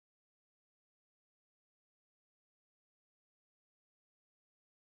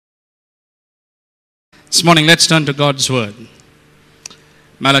This morning, let's turn to God's Word.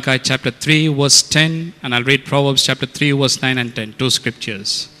 Malachi chapter 3, verse 10, and I'll read Proverbs chapter 3, verse 9 and 10, two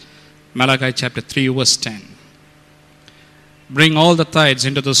scriptures. Malachi chapter 3, verse 10. Bring all the tithes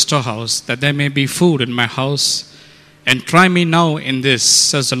into the storehouse, that there may be food in my house, and try me now in this,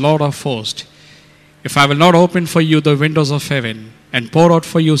 says the Lord of hosts, if I will not open for you the windows of heaven, and pour out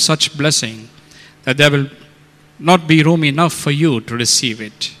for you such blessing, that there will not be room enough for you to receive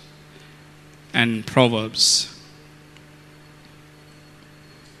it. And Proverbs.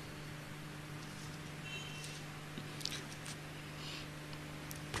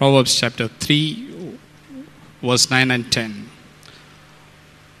 Proverbs chapter 3, verse 9 and 10.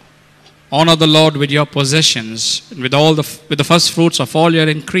 Honor the Lord with your possessions, and with the first fruits of all your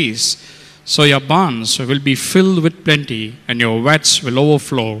increase, so your barns will be filled with plenty, and your vats will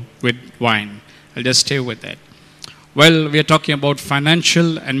overflow with wine. I'll just stay with that. Well, we are talking about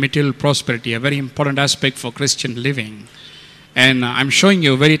financial and material prosperity, a very important aspect for Christian living. And I'm showing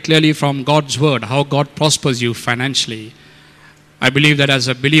you very clearly from God's Word how God prospers you financially. I believe that as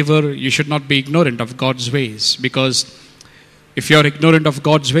a believer, you should not be ignorant of God's ways, because if you are ignorant of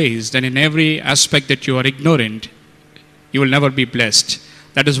God's ways, then in every aspect that you are ignorant, you will never be blessed.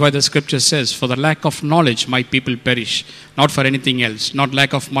 That is why the scripture says, for the lack of knowledge, my people perish. Not for anything else. Not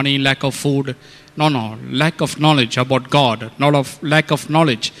lack of money, lack of food. No. Lack of knowledge about God. Lack of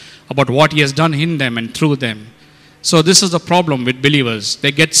knowledge about what He has done in them and through them. So this is the problem with believers.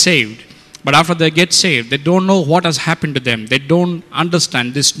 They get saved. But after they get saved, they don't know what has happened to them. They don't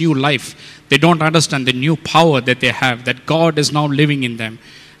understand this new life. They don't understand the new power that they have, that God is now living in them.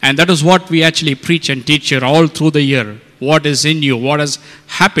 And that is what we actually preach and teach here all through the year. What is in you, what has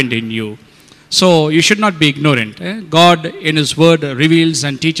happened in you. So you should not be ignorant. God in His Word reveals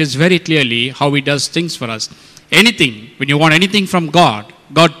and teaches very clearly how He does things for us. Anything, when you want anything from God,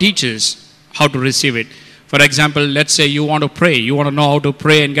 God teaches how to receive it. For example, let's say you want to pray. You want to know how to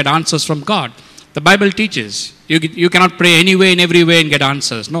pray and get answers from God. The Bible teaches. You cannot pray any way and every way and get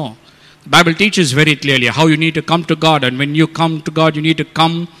answers. No. The Bible teaches very clearly how you need to come to God. And when you come to God, you need to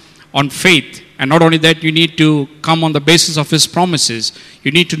come on faith. And not only that, you need to come on the basis of His promises.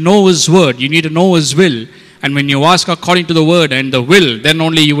 You need to know His Word. You need to know His will. And when you ask according to the Word and the will, then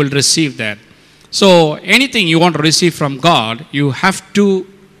only you will receive that. So anything you want to receive from God, you have to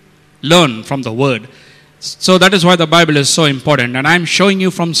learn from the Word. So that is why the Bible is so important. And I'm showing you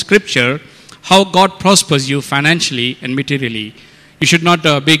from Scripture how God prospers you financially and materially. You should not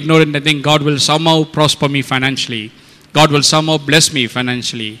be ignorant and think God will somehow prosper me financially. God will somehow bless me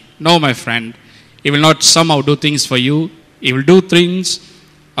financially. No, my friend. He will not somehow do things for you. He will do things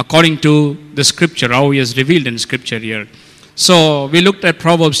according to the Scripture, how He has revealed in Scripture here. So we looked at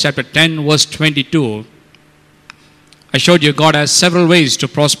Proverbs chapter 10, verse 22. I showed you God has several ways to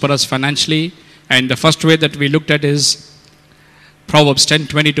prosper us financially. And the first way that we looked at is Proverbs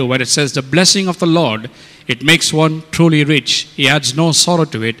 10:22, where it says, the blessing of the Lord, it makes one truly rich. He adds no sorrow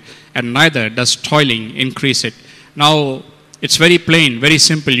to it, and neither does toiling increase it. Now, it's very plain, very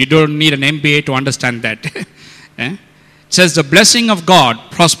simple. You don't need an MBA to understand that. It says the blessing of God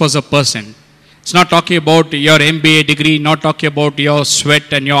prospers a person. It's not talking about your MBA degree, not talking about your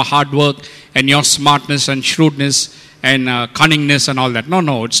sweat and your hard work and your smartness and shrewdness and cunningness and all that.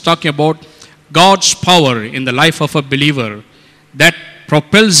 No. It's talking about God's power in the life of a believer that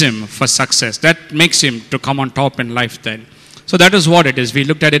propels him for success. That makes him to come on top in life then. So that is what it is. We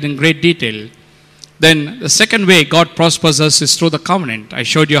looked at it in great detail. Then the second way God prospers us is through the covenant. I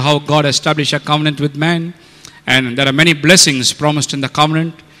showed you how God established a covenant with man. And there are many blessings promised in the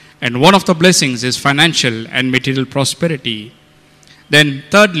covenant. And one of the blessings is financial and material prosperity. Then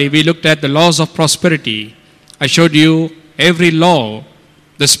thirdly, we looked at the laws of prosperity. I showed you every law,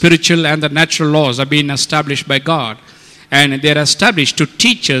 the spiritual and the natural laws are being established by God. And they are established to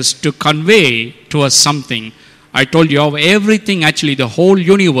teach us, to convey to us something. I told you how everything, actually the whole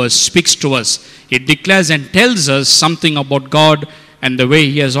universe speaks to us. It declares and tells us something about God and the way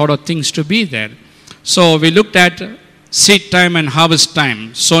He has ordered things to be there. So we looked at seed time and harvest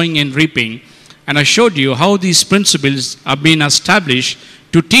time, sowing and reaping. And I showed you how these principles are being established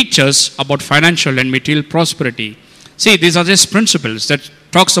to teach us about financial and material prosperity. See, these are just principles that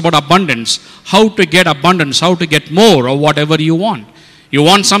talks about abundance, how to get abundance, how to get more of whatever you want. You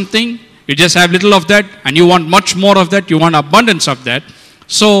want something, you just have little of that, and you want much more of that, you want abundance of that.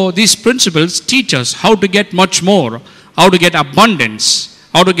 So these principles teach us how to get much more, how to get abundance,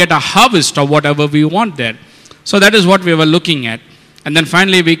 how to get a harvest of whatever we want there. So that is what we were looking at. And then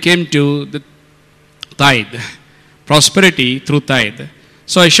finally we came to the tithe, prosperity through tithe.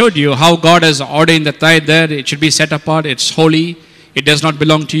 So I showed you how God has ordained the tithe there. It should be set apart, it's holy. It does not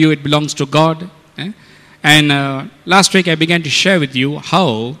belong to you, it belongs to God. And last week I began to share with you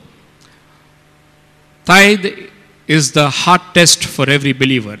how tithe is the heart test for every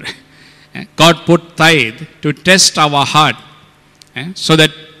believer. God put tithe to test our heart, so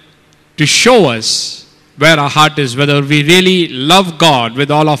that to show us where our heart is, whether we really love God with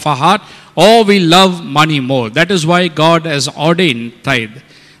all of our heart or we love money more. That is why God has ordained tithe.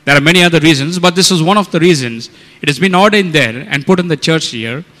 There are many other reasons, but this is one of the reasons. It has been ordained there and put in the church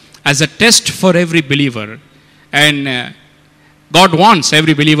here as a test for every believer. And God wants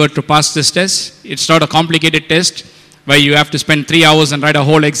every believer to pass this test. It's not a complicated test where you have to spend 3 hours and write a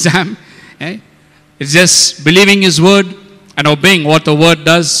whole exam. It's just believing His word and obeying what the word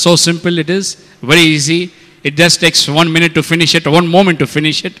does. So simple it is. Very easy. It just takes 1 minute to finish it, 1 moment to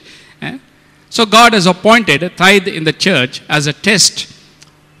finish it. So God has appointed a tithe in the church as a test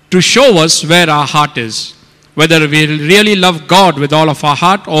to show us where our heart is. Whether we really love God with all of our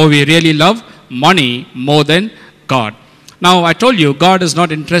heart or we really love money more than God. Now I told you, God is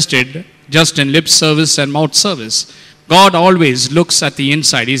not interested just in lip service and mouth service. God always looks at the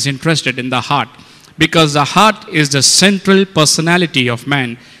inside. He's interested in the heart. Because the heart is the central personality of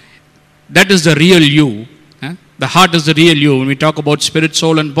man. That is the real you. The heart is the real you. When we talk about spirit,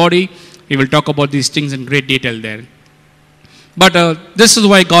 soul and body, we will talk about these things in great detail there. But this is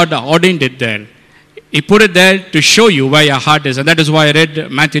why God ordained it there. He put it there to show you where your heart is. And that is why I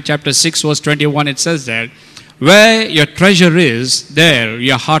read Matthew chapter 6 verse 21. It says there, where your treasure is, there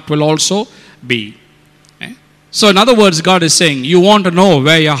your heart will also be. So in other words, God is saying, you want to know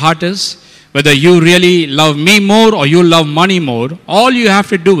where your heart is? Whether you really love me more or you love money more, all you have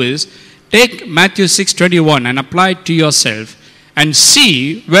to do is take Matthew 6:21 and apply it to yourself and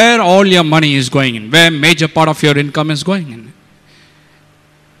see where all your money is going in, where major part of your income is going in.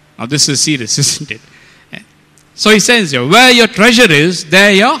 Now this is serious, isn't it? So he says here, where your treasure is,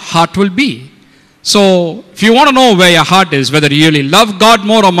 there your heart will be. So if you want to know where your heart is, whether you really love God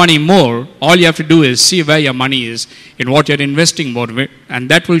more or money more, all you have to do is see where your money is, in what you're investing more, and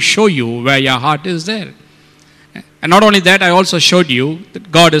that will show you where your heart is there. And not only that, I also showed you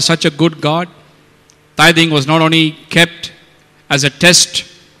that God is such a good God. Tithing was not only kept as a test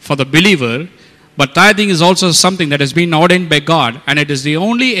for the believer, but tithing is also something that has been ordained by God, and it is the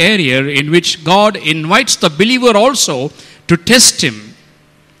only area in which God invites the believer also to test him.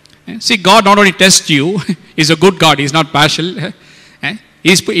 See, God not only tests you, He's a good God, He's not partial.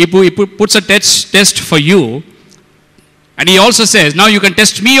 He puts a test for you, and He also says, now you can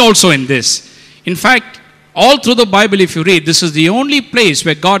test me also in this. In fact, all through the Bible, if you read, this is the only place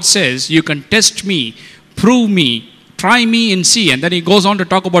where God says, you can test me, prove me, try me and see. And then He goes on to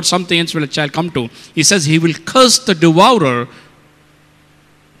talk about something else which I'll come to. He says He will curse the devourer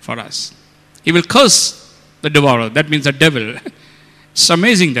for us. He will curse the devourer. That means the devil. It's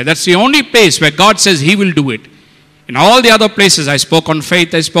amazing that that's the only place where God says He will do it. In all the other places, I spoke on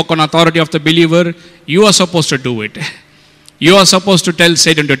faith, I spoke on authority of the believer. You are supposed to do it. You are supposed to tell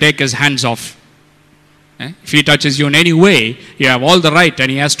Satan to take his hands off. If he touches you in any way, you have all the right and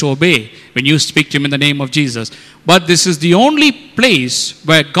he has to obey when you speak to him in the name of Jesus. But this is the only place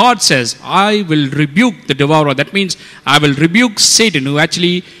where God says, I will rebuke the devourer. That means I will rebuke Satan, who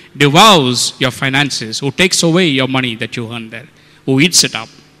actually devours your finances, who takes away your money that you earn there, who eats it up.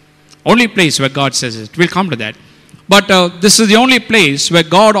 Only place where God says it. We'll come to that. But this is the only place where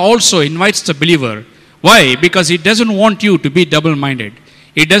God also invites the believer. Why? Because He doesn't want you to be double-minded.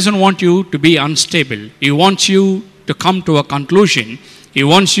 He doesn't want you to be unstable. He wants you to come to a conclusion. He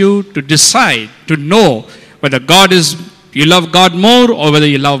wants you to decide, to know whether you love God more or whether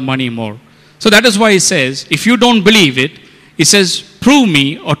you love money more. So that is why He says, if you don't believe it, He says, prove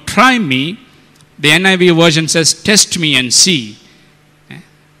me or try me. The NIV version says, test me and see.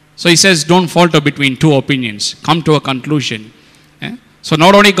 So He says, don't falter between two opinions. Come to a conclusion. So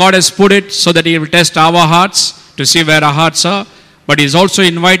not only God has put it so that He will test our hearts to see where our hearts are, but He's also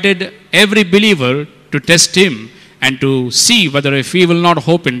invited every believer to test Him and to see whether if we will not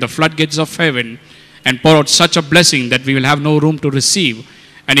open the floodgates of heaven and pour out such a blessing that we will have no room to receive,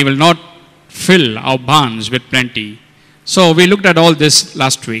 and He will not fill our barns with plenty. So we looked at all this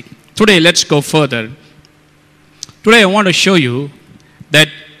last week. Today let's go further. Today I want to show you that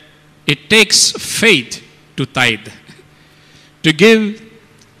it takes faith to tithe. To give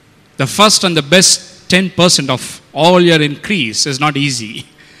the first and the best 10% of all your increase is not easy.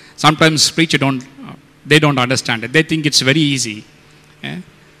 Sometimes preachers don't understand it. They think it's very easy.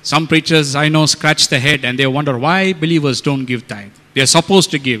 Some preachers I know scratch their head and they wonder why believers don't give tithe. They are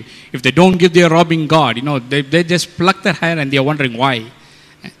supposed to give. If they don't give, they are robbing God. They just pluck their hair and they are wondering why.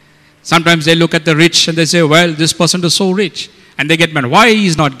 Sometimes they look at the rich and they say, well, this person is so rich. And they get mad. Why he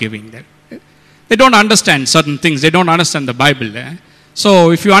is not giving that? They don't understand certain things. They don't understand the Bible.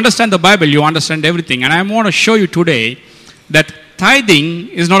 So if you understand the Bible, you understand everything. And I want to show you today that tithing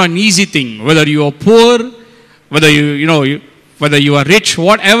is not an easy thing. Whether you are poor, whether whether you are rich,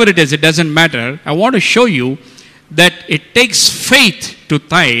 whatever it is, it doesn't matter. I want to show you that it takes faith to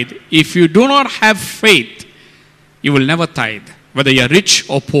tithe. If you do not have faith, you will never tithe. Whether you are rich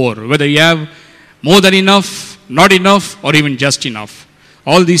or poor, whether you have more than enough, not enough, or even just enough.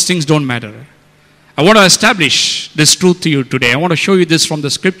 All these things don't matter. I want to establish this truth to you today. I want to show you this from the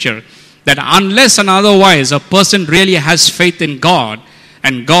scripture, that unless and otherwise a person really has faith in God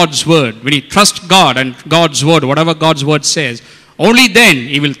and God's word, when he trusts God and God's word, whatever God's word says, only then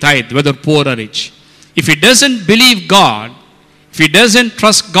he will tithe, whether poor or rich. If he doesn't believe God, if he doesn't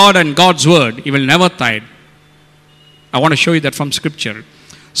trust God and God's word, he will never tithe. I want to show you that from scripture.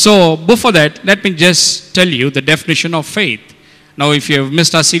 So before that, let me just tell you the definition of faith. Now, if you have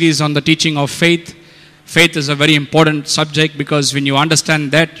missed our series on the teaching of faith, faith is a very important subject, because when you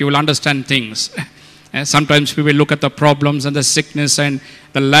understand that, you will understand things. Sometimes people look at the problems and the sickness and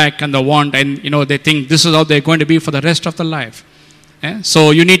the lack and the want, and they think this is how they're going to be for the rest of their life.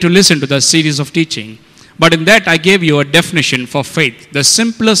 So you need to listen to the series of teaching. But in that, I gave you a definition for faith. The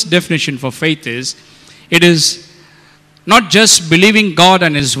simplest definition for faith is, it is not just believing God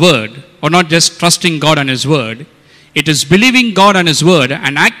and His word, or not just trusting God and His word. It is believing God and His word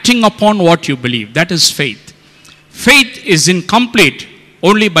and acting upon what you believe. That is faith. Faith is incomplete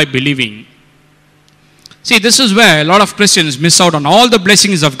only by believing. See, this is where a lot of Christians miss out on all the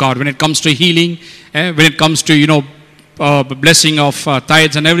blessings of God when it comes to healing, when it comes to, blessing of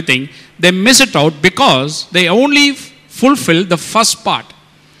tithes and everything. They miss it out because they only fulfill the first part.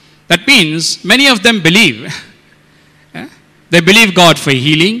 That means many of them believe. They believe God for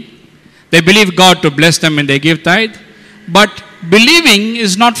healing. They believe God to bless them when they give tithe. But believing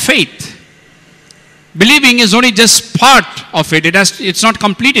is not faith. Believing is only just part of it. It's not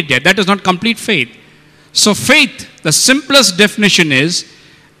completed yet. That is not complete faith. So faith, the simplest definition is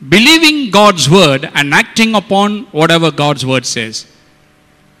believing God's word and acting upon whatever God's word says.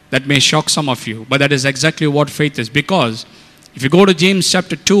 That may shock some of you, but that is exactly what faith is. Because if you go to James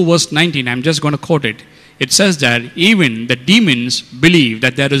chapter 2 verse 19, I'm just going to quote it. It says that even the demons believe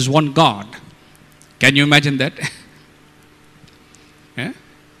that there is one God. Can you imagine that? Yeah?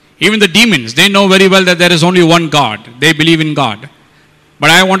 Even the demons, they know very well that there is only one God. They believe in God.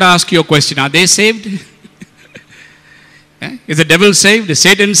 But I want to ask you a question. Are they saved? Yeah? Is the devil saved? Is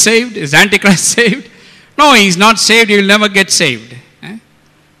Satan saved? Is Antichrist saved? No, he's not saved. He will never get saved. Yeah?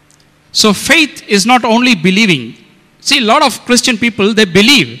 So faith is not only believing. See, a lot of Christian people, they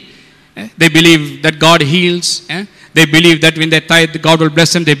believe. They believe that God heals. They believe that when they tithe, God will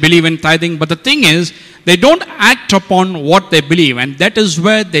bless them. They believe in tithing. But the thing is, they don't act upon what they believe. And that is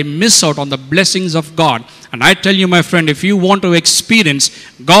where they miss out on the blessings of God. And I tell you, my friend, if you want to experience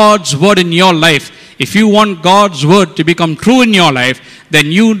God's word in your life, if you want God's word to become true in your life, then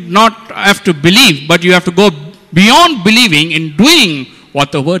you not have to believe, but you have to go beyond believing in doing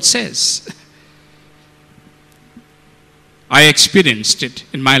what the word says. I experienced it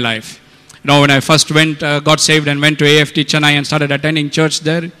in my life. When I first got saved and went to AFT Chennai and started attending church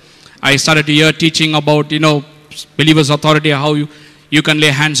there, I started to hear teaching about, believer's authority, how you can lay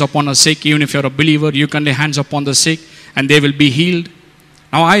hands upon a sick. Even if you're a believer, you can lay hands upon the sick and they will be healed.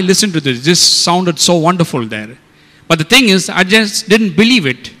 Now I listened to this. This sounded so wonderful there. But the thing is, I just didn't believe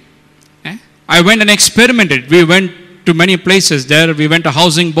it. I went and experimented. We went to many places there. We went to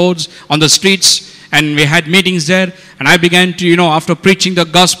housing boards on the streets. And we had meetings there, and I began to, after preaching the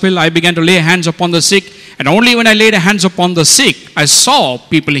gospel, I began to lay hands upon the sick. And only when I laid hands upon the sick, I saw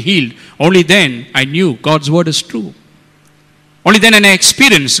people healed. Only then I knew God's word is true. Only then I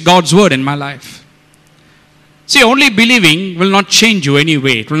experienced God's word in my life. See, only believing will not change you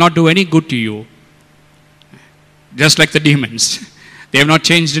anyway. It will not do any good to you. Just like the demons. They have not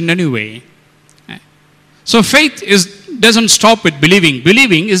changed in any way. So faith doesn't stop with believing.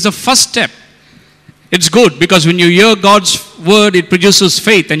 Believing is the first step. It's good because when you hear God's word, it produces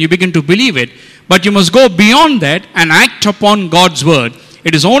faith and you begin to believe it. But you must go beyond that and act upon God's word.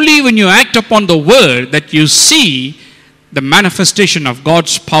 It is only when you act upon the word that you see the manifestation of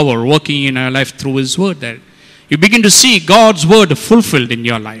God's power working in your life through His word there. You begin to see God's word fulfilled in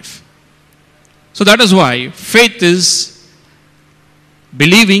your life. So that is why faith is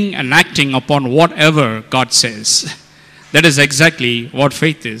believing and acting upon whatever God says. That is exactly what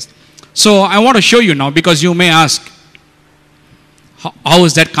faith is. So I want to show you now, because you may ask, how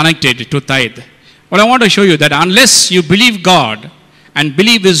is that connected to tithe? Well, I want to show you that unless you believe God and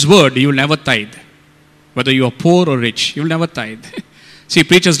believe His word, you will never tithe. Whether you are poor or rich, you will never tithe. See,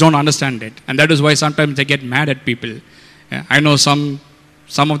 preachers don't understand it. And that is why sometimes they get mad at people. I know some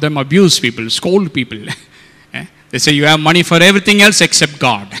of them abuse people, scold people. They say, you have money for everything else except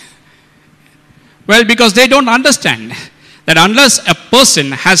God. Well, because they don't understand that unless a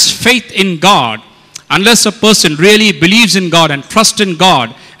person has faith in God, unless a person really believes in God and trusts in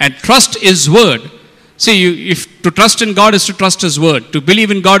God and trust His word. See, if to trust in God is to trust His word. To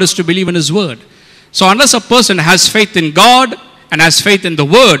believe in God is to believe in His word. So unless a person has faith in God and has faith in the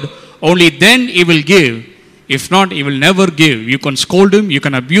word, only then he will give. If not, he will never give. You can scold him, you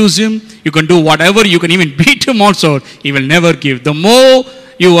can abuse him, you can do whatever, you can even beat him also. He will never give. The more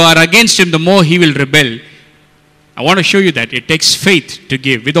you are against him, the more he will rebel. I want to show you that it takes faith to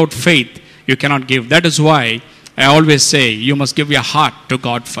give. Without faith, you cannot give. That is why I always say you must give your heart to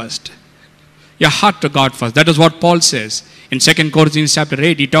God first. Your heart to God first. That is what Paul says. In 2 Corinthians chapter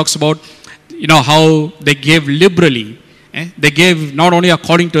 8, he talks about, how they gave liberally. They gave not only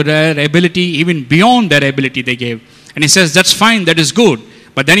according to their ability, even beyond their ability they gave. And he says, that's fine, that is good.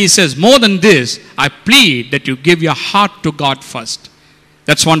 But then he says, more than this, I plead that you give your heart to God first.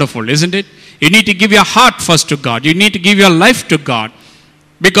 That's wonderful, isn't it? You need to give your heart first to God. You need to give your life to God.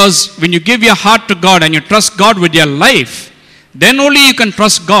 Because when you give your heart to God and you trust God with your life, then only you can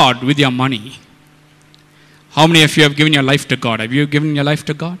trust God with your money. How many of you have given your life to God? Have you given your life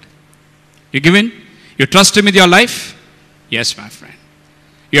to God? You given? You trust Him with your life? Yes, my friend.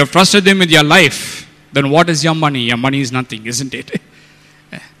 You have trusted Him with your life. Then what is your money? Your money is nothing, isn't it?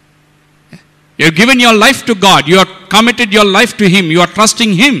 You have given your life to God. You have committed your life to Him. You are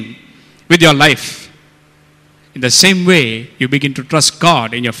trusting Him with your life. In the same way, you begin to trust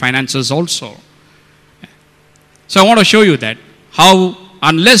God in your finances also. So I want to show you that how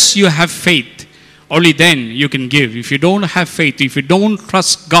unless you have faith, only then you can give. If you don't have faith, if you don't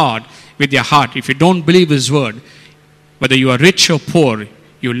trust God with your heart, if you don't believe His word, whether you are rich or poor,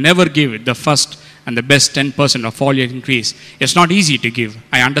 you will never give it the first and the best 10% of all your increase. It's not easy to give.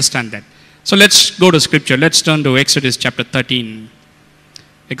 I understand that. So let's go to scripture. Let's turn to Exodus chapter 13.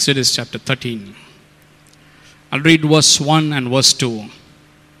 Exodus chapter 13. I'll read verse 1 and verse 2.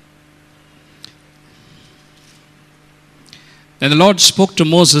 Then the Lord spoke to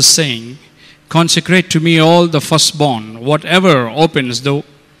Moses, saying, consecrate to me all the firstborn, whatever opens the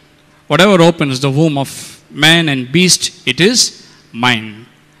womb of man and beast, it is mine.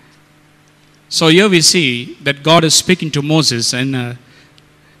 So here we see that God is speaking to Moses and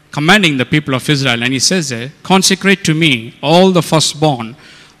commanding the people of Israel. And He says there, consecrate to me all the firstborn,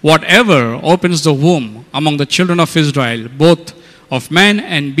 whatever opens the womb among the children of Israel, both of man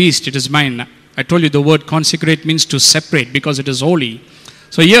and beast, it is mine. I told you the word consecrate means to separate because it is holy.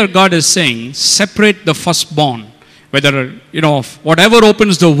 So here God is saying, separate the firstborn, whether, of whatever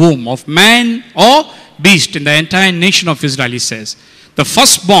opens the womb of man or beast in the entire nation of Israel, He says. The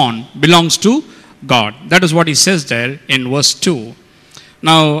firstborn belongs to God. That is what He says there in verse 2.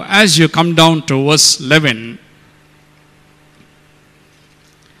 Now, as you come down to verse 11,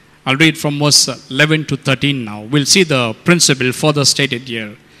 I'll read from verse 11 to 13 now. We'll see the principle further stated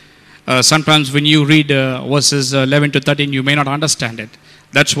here. Sometimes when you read verses 11 to 13, you may not understand it.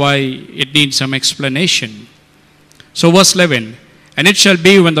 That's why it needs some explanation. So verse 11, and it shall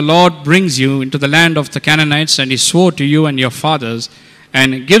be when the Lord brings you into the land of the Canaanites, and He swore to you and your fathers,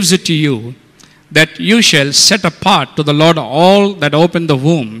 and gives it to you, that you shall set apart to the Lord all that open the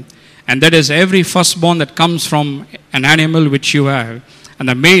womb, and that is every firstborn that comes from an animal which you have, and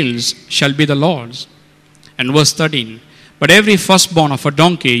the males shall be the Lord's. And verse 13, but every firstborn of a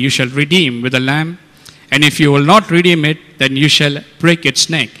donkey you shall redeem with a lamb, and if you will not redeem it, then you shall break its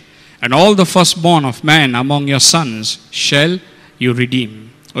neck. And all the firstborn of man among your sons shall you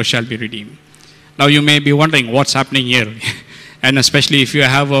redeem, or shall be redeemed. Now you may be wondering what's happening here. And especially if you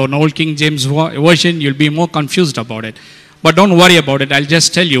have an old King James version, you'll be more confused about it. But don't worry about it. I'll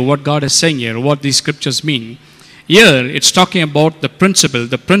just tell you what God is saying here, what these scriptures mean. Here, it's talking about the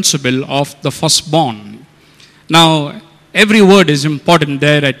principle of the firstborn. Now, every word is important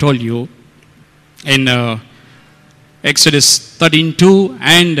there, I told you, in Exodus 13:2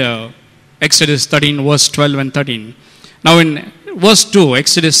 and Exodus 13 verse 12 and 13. Now in verse 2,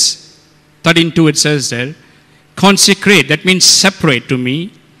 Exodus 13:2, it says there, consecrate, that means separate to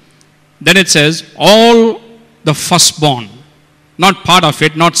me. Then it says, all the firstborn, not part of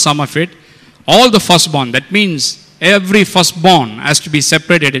it, not some of it, all the firstborn. That means every firstborn has to be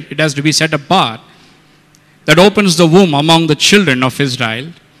separated, it has to be set apart. That opens the womb among the children of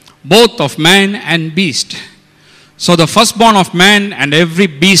Israel, both of man and beast. So the firstborn of man and every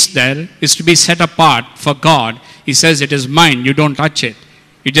beast there is to be set apart for God. He says it is mine, you don't touch it.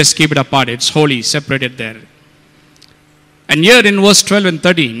 You just keep it apart, it's holy, separated there. And here in verse 12 and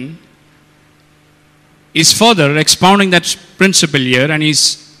 13, he's further expounding that principle here, and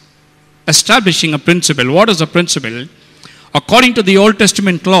he's establishing a principle. What is the principle? According to the Old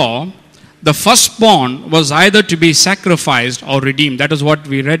Testament law, the firstborn was either to be sacrificed or redeemed. That is what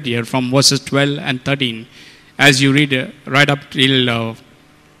we read here from verses 12 and 13. As you read right up till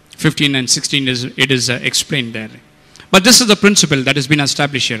 15 and 16, it is explained there. But this is the principle that has been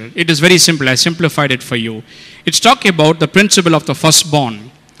established here. It is very simple. I simplified it for you. It's talking about the principle of the firstborn.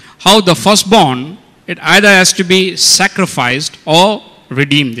 How the firstborn, it either has to be sacrificed or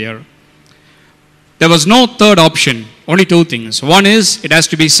redeemed there. There was no third option. Only two things. One is it has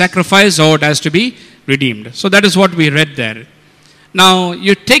to be sacrificed or it has to be redeemed. So that is what we read there. Now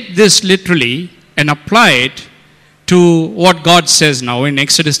you take this literally and apply it to what God says now in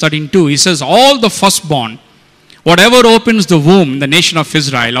Exodus 13:2. He says, all the firstborn, whatever opens the womb, the nation of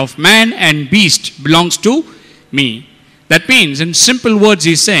Israel, of man and beast belongs to me. That means, in simple words,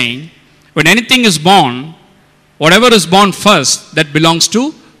 he's saying, when anything is born, whatever is born first, that belongs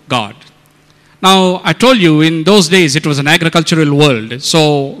to God. Now, I told you in those days it was an agricultural world.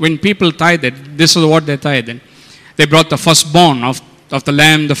 So when people tithed, this is what they tithed. They brought the firstborn of the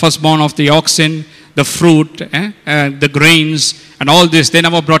lamb, the firstborn of the oxen, the fruit, the grains, and all this. They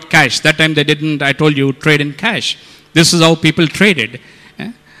never brought cash. That time they didn't, I told you, trade in cash. This is how people traded.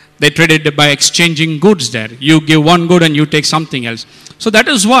 They traded by exchanging goods there. You give one good and you take something else. So that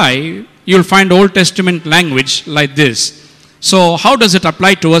is why you'll find Old Testament language like this. So how does it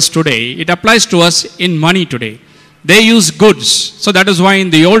apply to us today? It applies to us in money today. They use goods. So that is why in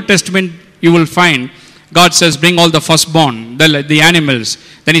the Old Testament you will find God says bring all the firstborn, the animals.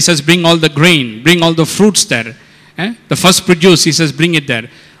 Then he says bring all the grain, bring all the fruits there. The first produce, he says bring it there.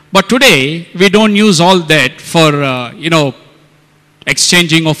 But today we don't use all that for,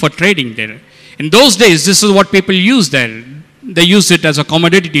 exchanging or for trading there. In those days this is what people use there. They use it as a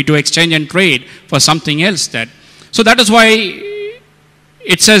commodity to exchange and trade for something else there. So that is why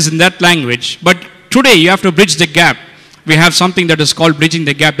it says in that language. But today you have to bridge the gap. We have something that is called bridging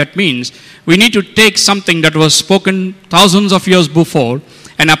the gap. That means we need to take something that was spoken thousands of years before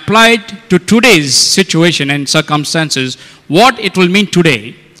and apply it to today's situation and circumstances. What it will mean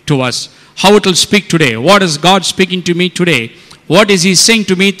today to us. How it will speak today. What is God speaking to me today? What is he saying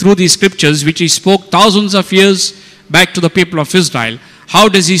to me through these scriptures which he spoke thousands of years back to the people of Israel? How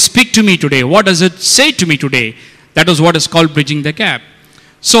does he speak to me today? What does it say to me today? That is what is called bridging the gap.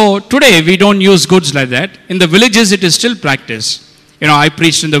 So today we don't use goods like that. In the villages it is still practiced. I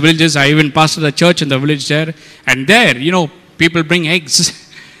preached in the villages. I even pastored a church in the village there. And there, people bring eggs.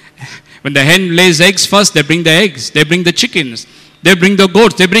 When the hen lays eggs first, they bring the eggs. They bring the chickens. They bring the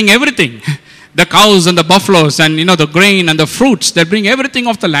goats. They bring everything. The cows and the buffaloes and, the grain and the fruits. They bring everything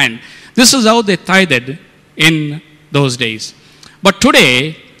off the land. This is how they tithed in those days. But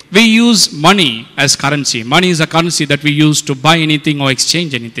today, we use money as currency. Money is a currency that we use to buy anything or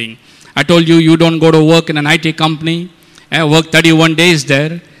exchange anything. I told you, you don't go to work in an IT company, work 31 days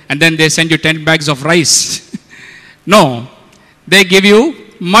there, and then they send you 10 bags of rice. No, they give you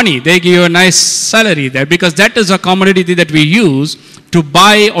money. They give you a nice salary there because that is a commodity that we use to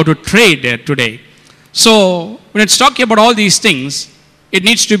buy or to trade there today. So when it's talking about all these things, it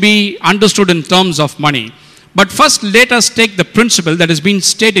needs to be understood in terms of money. But first, let us take the principle that has been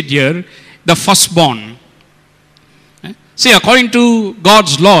stated here, the firstborn. See, according to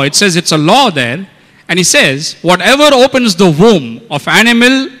God's law, it says it's a law there. And he says, whatever opens the womb of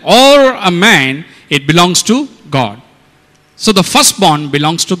animal or a man, it belongs to God. So the firstborn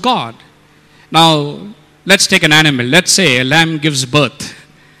belongs to God. Now, let's take an animal. Let's say a lamb gives birth.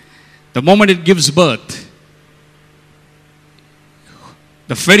 The moment it gives birth,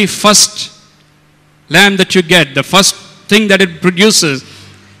 the very first lamb that you get, the first thing that it produces,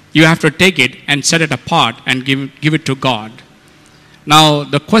 you have to take it and set it apart and give it to God. Now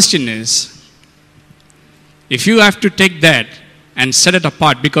the question is, if you have to take that and set it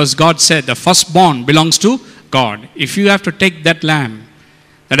apart because God said the firstborn belongs to God. If you have to take that lamb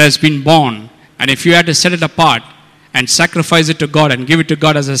that has been born and if you had to set it apart and sacrifice it to God and give it to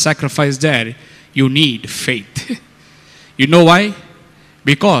God as a sacrifice there, you need faith. You know why?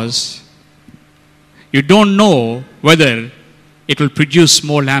 Because you don't know whether it will produce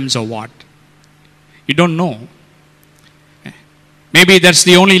more lambs or what. You don't know. Maybe that's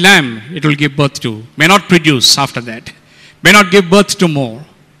the only lamb it will give birth to. May not produce after that. May not give birth to more.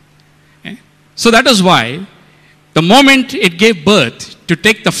 So that is why the moment it gave birth, to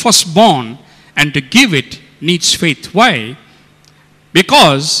take the firstborn and to give it needs faith. Why?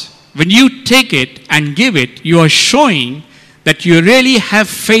 Because when you take it and give it, you are showing that you really have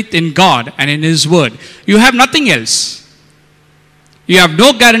faith in God and in His Word. You have nothing else. you have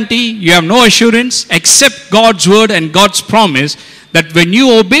no guarantee, you have no assurance except God's word and God's promise that when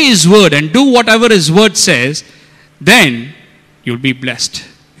you obey His word and do whatever His word says, then you'll be blessed.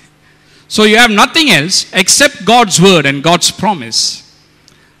 So you have nothing else except God's word and God's promise.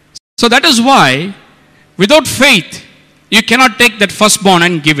 So that is why without faith, you cannot take that firstborn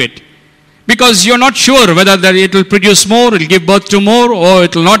and give it. Because you're not sure whether that it will produce more, it will give birth to more, or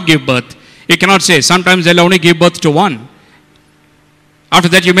it will not give birth. You cannot say. Sometimes they'll only give birth to one. After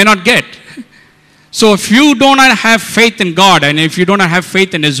that, you may not get. So if you do not have faith in God, and if you do not have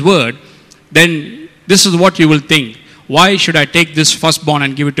faith in His word, then this is what you will think. Why should I take this firstborn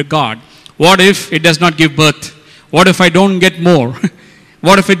and give it to God? What if it does not give birth? What if I don't get more?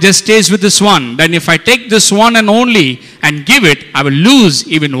 What if it just stays with this one? Then if I take this one and only and give it, I will lose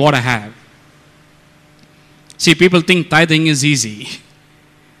even what I have. See, people think tithing is easy.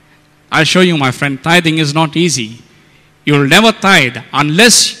 I'll show you, my friend, tithing is not easy. You will never tithe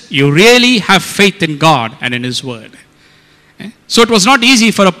unless you really have faith in God and in His word. So it was not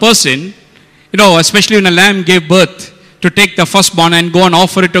easy for a person, especially when a lamb gave birth, to take the firstborn and go and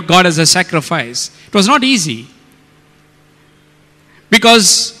offer it to God as a sacrifice. It was not easy.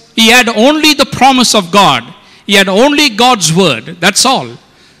 Because he had only the promise of God. He had only God's word. That's all.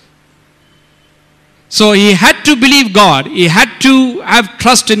 So he had to believe God. He had to have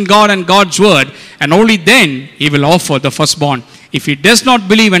trust in God and God's word. And only then he will offer the firstborn. If he does not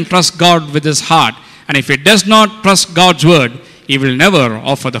believe and trust God with his heart, and if he does not trust God's word, he will never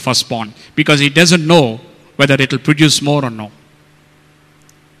offer the firstborn. Because he doesn't know whether it will produce more or no.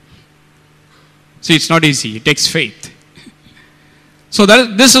 See, it's not easy. It takes faith. So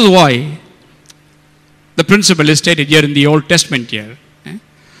this is why the principle is stated here in the Old Testament here.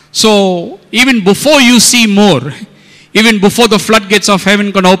 So even before you see more, even before the floodgates of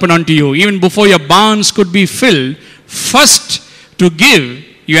heaven can open unto you, even before your barns could be filled, first to give,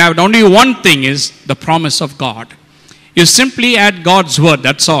 you have only one thing, is the promise of God. You simply add God's word,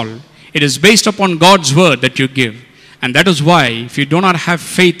 that's all. It is based upon God's word that you give. And that is why if you do not have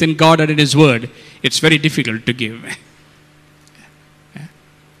faith in God and in His word, it's very difficult to give.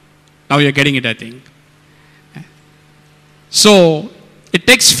 Now you're getting it, I think. So it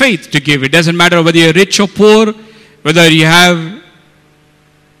takes faith to give. It doesn't matter whether you're rich or poor, whether you have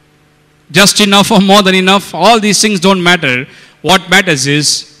just enough or more than enough. All these things don't matter. What matters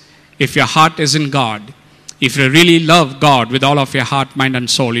is if your heart is in God. If you really love God with all of your heart, mind and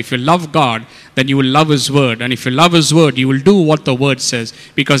soul. If you love God, then you will love His word. And if you love His word, you will do what the word says.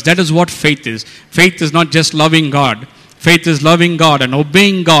 Because that is what faith is. Faith is not just loving God. Faith is loving God and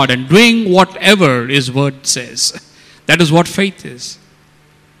obeying God and doing whatever His word says. That is what faith is.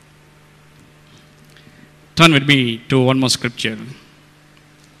 Turn with me to one more scripture.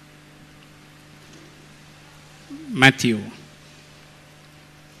 Matthew.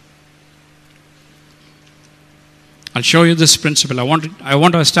 I'll show you this principle. I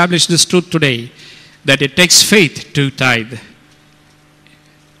want to establish this truth today, that it takes faith to tithe.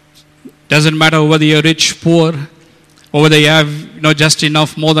 Doesn't matter whether you're rich, poor, or whether you have just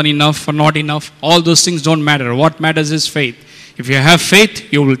enough, more than enough, or not enough. All those things don't matter. What matters is faith. If you have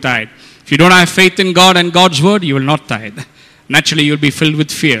faith, you will tithe. If you don't have faith in God and God's word, you will not tithe. Naturally, you'll be filled with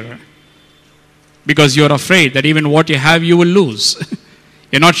fear. Because you're afraid that even what you have, you will lose.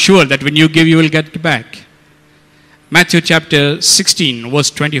 You're not sure that when you give, you will get back. Matthew chapter 16, verse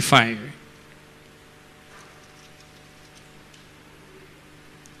 25.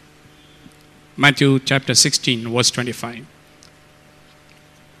 Matthew chapter 16, verse 25.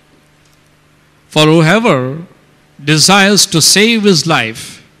 For whoever desires to save his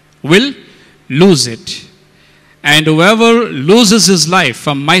life will lose it. And whoever loses his life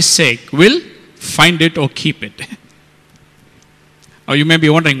for my sake will find it or keep it. Or you may be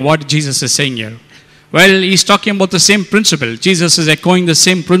wondering what Jesus is saying here. Well, he's talking about the same principle. Jesus is echoing the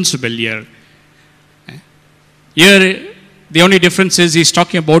same principle here. Here, the only difference is he's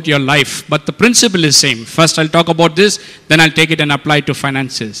talking about your life. But the principle is same. First I'll talk about this, then I'll take it and apply it to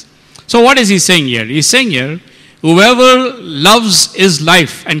finances. So what is he saying here? He's saying here, whoever loves his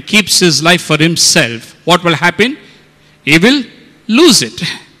life and keeps his life for himself, what will happen? He will lose it.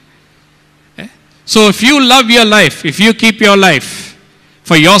 So if you love your life, if you keep your life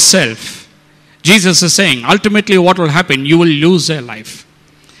for yourself, Jesus is saying, ultimately what will happen? You will lose your life.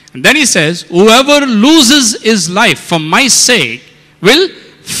 And then he says, whoever loses his life for my sake will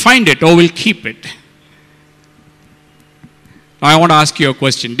find it or will keep it. Now I want to ask you a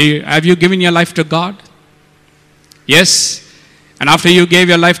question. Have you given your life to God? Yes. And after you gave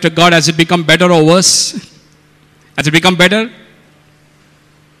your life to God, has it become better or worse? Has it become better?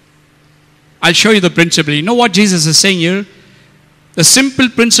 I'll show you the principle. You know what Jesus is saying here? The simple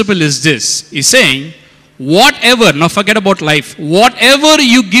principle is this. He's saying, whatever, now forget about life, whatever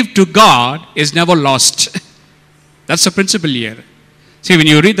you give to God is never lost. That's the principle here. See, when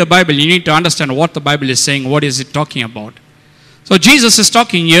you read the Bible, you need to understand what the Bible is saying, what is it talking about. So Jesus is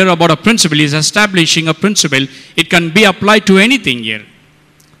talking here about a principle. He's establishing a principle. It can be applied to anything here.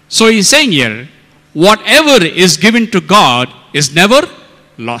 So he's saying here, whatever is given to God is never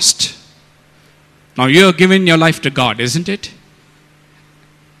lost. Now you are giving your life to God, isn't it?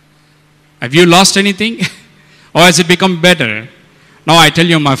 Have you lost anything? Or has it become better? Now I tell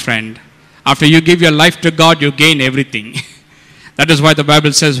you, my friend, after you give your life to God, you gain everything. That is why the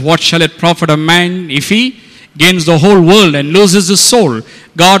Bible says, what shall it profit a man if he gains the whole world and loses his soul?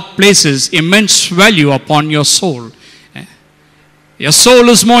 God places immense value upon your soul. Your soul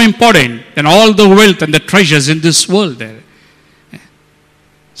is more important than all the wealth and the treasures in this world there.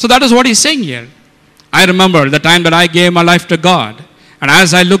 So that is what he's saying here. I remember the time that I gave my life to God. And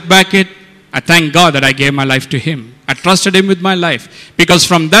as I look back at it, I thank God that I gave my life to Him. I trusted Him with my life. Because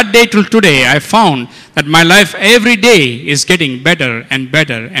from that day till today, I found that my life every day is getting better and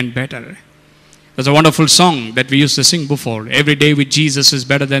better and better. There's a wonderful song that we used to sing before. Every day with Jesus is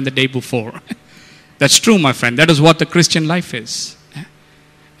better than the day before. That's true, my friend. That is what the Christian life is.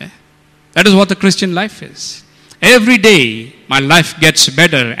 That is what the Christian life is. Every day, my life gets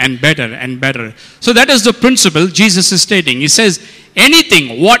better and better and better. So that is the principle Jesus is stating. He says,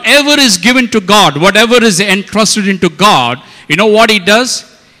 anything, whatever is given to God, whatever is entrusted into God, you know what He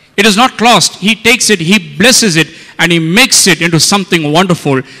does? It is not lost. He takes it, He blesses it, and He makes it into something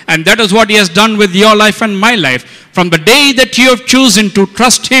wonderful. And that is what He has done with your life and my life. From the day that you have chosen to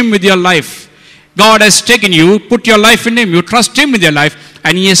trust Him with your life, God has taken you, put your life in Him, you trust Him with your life,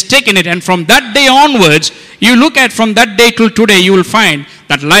 and He has taken it. And from that day onwards, you look at from that day till today, you will find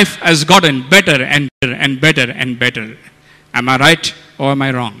that life has gotten better and better and better and better. Am I right or am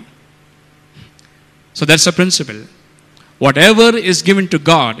I wrong? So that's the principle. Whatever is given to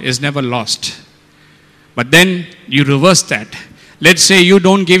God is never lost. But then you reverse that. Let's say you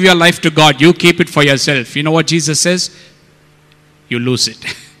don't give your life to God, you keep it for yourself. You know what Jesus says? You lose it.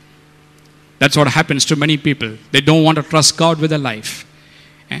 That's what happens to many people. They don't want to trust God with their life.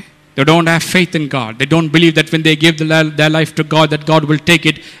 They don't have faith in God. They don't believe that when they give their life to God, that God will take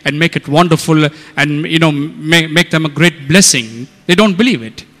it and make it wonderful and make them a great blessing. They don't believe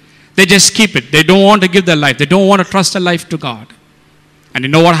it. They just keep it. They don't want to give their life. They don't want to trust their life to God. And you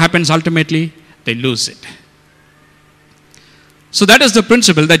know what happens ultimately? They lose it. So that is the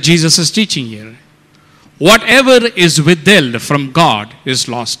principle that Jesus is teaching here. Whatever is withheld from God is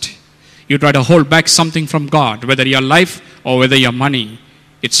lost. You try to hold back something from God, whether your life or whether your money,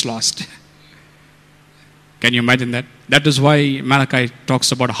 it's lost. Can you imagine that? That is why Malachi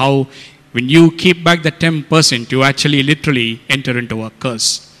talks about how when you keep back the 10%, you actually literally enter into a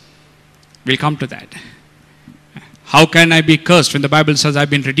curse. We'll come to that. How can I be cursed when the Bible says I've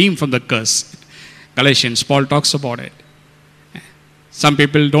been redeemed from the curse? Galatians, Paul talks about it. Some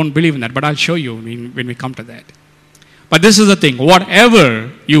people don't believe in that, but I'll show you when we come to that. But this is the thing.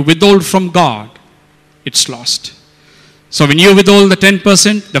 Whatever you withhold from God, it's lost. So when you withhold the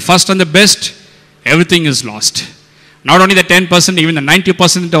 10%, the first and the best, everything is lost. Not only the 10%, even the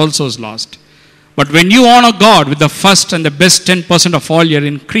 90% also is lost. But when you honor God with the first and the best 10% of all your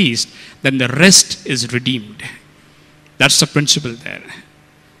increase, then the rest is redeemed. That's the principle there.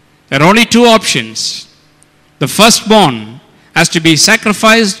 There are only two options. The firstborn has to be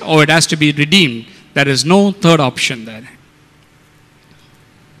sacrificed or it has to be redeemed. There is no third option there.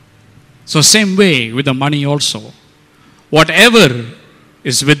 So same way with the money also. Whatever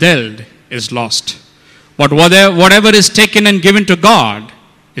is withheld is lost. But whatever is taken and given to God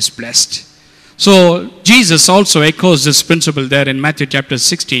is blessed. So Jesus also echoes this principle there in Matthew chapter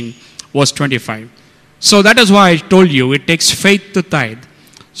 16, verse 25. So that is why I told you it takes faith to tithe.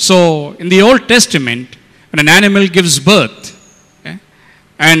 So in the Old Testament, when an animal gives birth,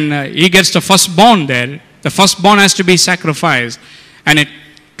 and he gets the firstborn there, the firstborn has to be sacrificed. And it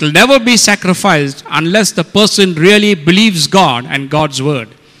will never be sacrificed unless the person really believes God and God's word.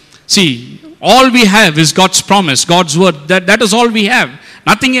 See, all we have is God's promise, God's word. That is all we have,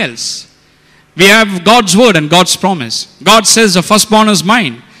 nothing else. We have God's word and God's promise. God says the firstborn is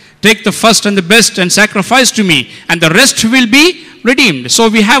mine. Take the first and the best and sacrifice to me, and the rest will be redeemed. So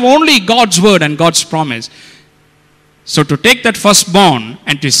we have only God's word and God's promise. So to take that firstborn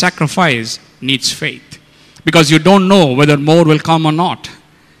and to sacrifice needs faith. Because you don't know whether more will come or not.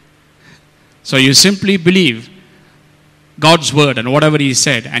 So you simply believe God's word and whatever He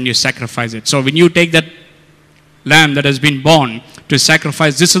said and you sacrifice it. So when you take that lamb that has been born to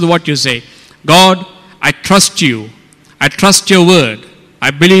sacrifice, this is what you say. God, I trust you. I trust your word.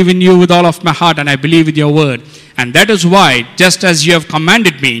 I believe in you with all of my heart, and I believe in your word. And that is why, just as you have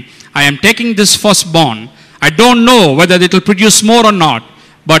commanded me, I am taking this firstborn. I don't know whether it will produce more or not,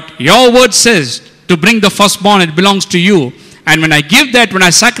 but your word says to bring the firstborn, it belongs to you. And when I give that, when I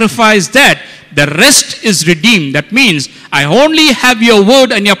sacrifice that, the rest is redeemed. That means I only have your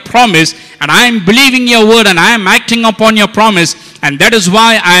word and your promise, and I am believing your word, and I am acting upon your promise. And that is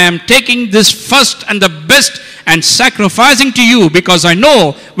why I am taking this first and the best and sacrificing to you, because I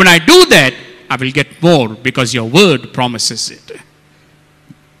know when I do that, I will get more, because your word promises it.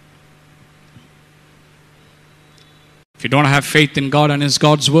 If you don't have faith in God and in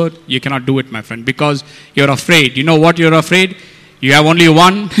God's word, you cannot do it, my friend, because you're afraid. You know what you're afraid? You have only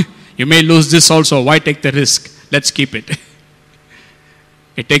one. You may lose this also. Why take the risk? Let's keep it.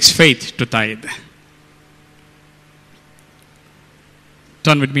 It takes faith to tithe.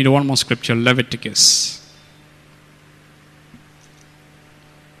 Turn with me to one more scripture, Leviticus.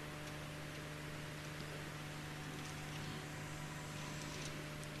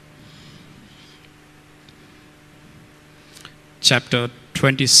 Chapter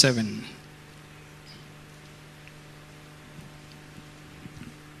 27.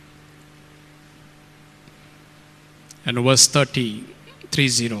 And verse 30.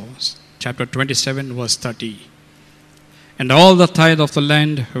 Chapter 27, verse 30. And all the tithe of the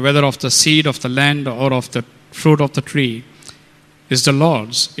land, whether of the seed of the land or of the fruit of the tree, is the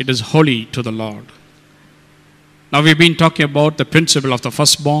Lord's. It is holy to the Lord. Now we've been talking about the principle of the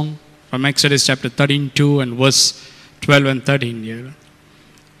firstborn from Exodus chapter 13:2 and verse 12 and 13 here.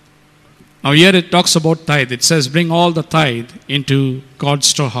 Now here it talks about tithe. It says, bring all the tithe into God's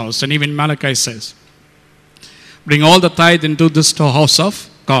storehouse. And even Malachi says, bring all the tithe into the storehouse of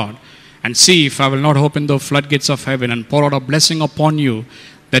God, and see if I will not open the floodgates of heaven and pour out a blessing upon you,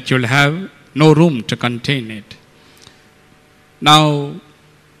 that you'll have no room to contain it. Now,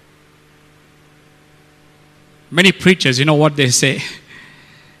 many preachers, you know what they say?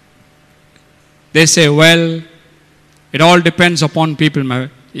 They say, well, it all depends upon people.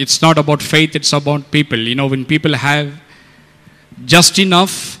 It's not about faith, it's about people. You know, when people have just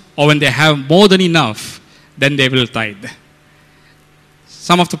enough, or when they have more than enough, then they will tithe.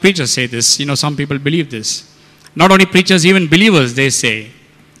 Some of the preachers say this. You know, some people believe this. Not only preachers, even believers, they say.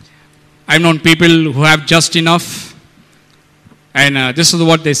 I've known people who have just enough, and this is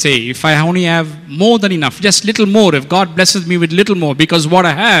what they say. If I only have more than enough, just little more, if God blesses me with little more, because what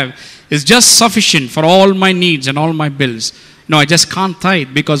I have is just sufficient for all my needs and all my bills. No, I just can't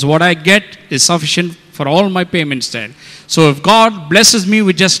tithe, because what I get is sufficient for all my payments there. So if God blesses me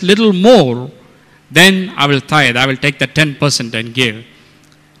with just little more, then I will tithe. I will take the 10% and give.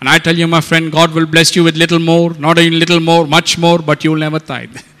 And I tell you, my friend, God will bless you with little more, not even little more, much more, but you will never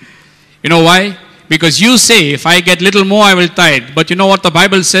tithe. You know why? Because you say, if I get little more, I will tithe. But you know what the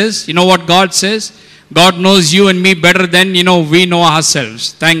Bible says? You know what God says? God knows you and me better than, we know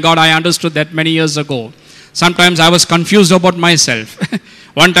ourselves. Thank God I understood that many years ago. Sometimes I was confused about myself.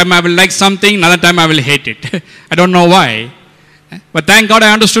 One time I will like something, another time I will hate it. I don't know why. But thank God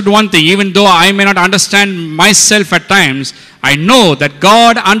I understood one thing. Even though I may not understand myself at times, I know that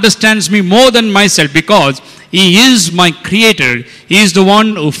God understands me more than myself, because He is my creator. He is the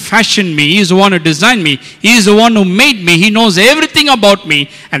one who fashioned me. He is the one who designed me. He is the one who made me. He knows everything about me.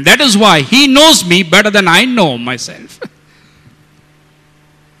 And that is why He knows me better than I know myself.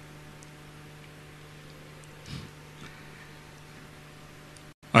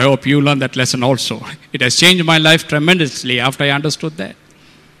 I hope you learned that lesson also. It has changed my life tremendously after I understood that.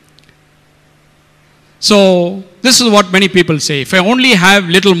 So, this is what many people say. If I only have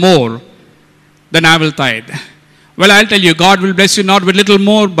little more, then I will tithe. Well, I'll tell you, God will bless you not with little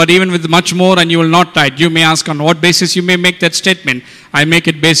more, but even with much more, and you will not tithe. You may ask, on what basis you may make that statement. I make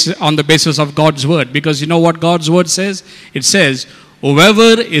it on the basis of God's word. Because you know what God's word says? It says,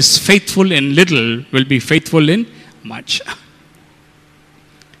 whoever is faithful in little will be faithful in much.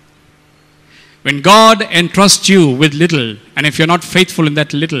 When God entrusts you with little, and if you're not faithful in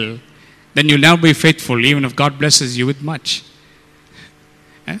that little, then you'll never be faithful, even if God blesses you with much.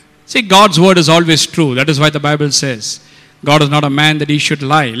 See, God's word is always true. That is why the Bible says, God is not a man that He should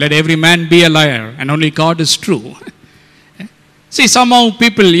lie. Let every man be a liar, and only God is true. See, somehow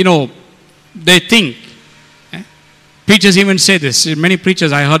people, they think, preachers even say this. Many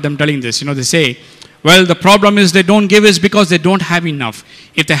preachers, I heard them telling this. They say, well, the problem is they don't give is because they don't have enough.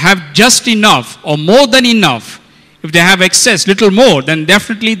 If they have just enough or more than enough, if they have excess, little more, then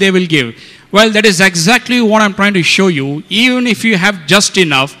definitely they will give. Well, that is exactly what I'm trying to show you. Even if you have just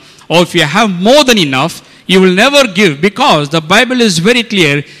enough, or if you have more than enough, you will never give, because the Bible is very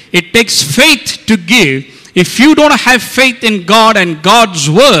clear. It takes faith to give. If you don't have faith in God and God's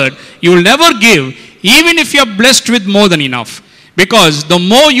word, you will never give, even if you are blessed with more than enough. Because the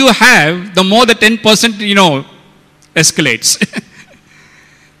more you have, the more the 10%, escalates.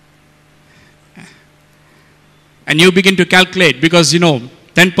 And you begin to calculate because,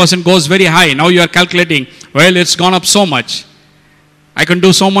 10% goes very high. Now you are calculating, well, it's gone up so much. I can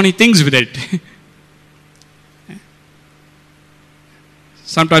do so many things with it.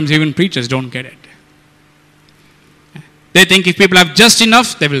 Sometimes even preachers don't get it. They think if people have just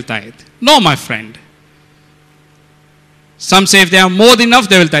enough, they will tithe. No, my friend. Some say if they have more than enough,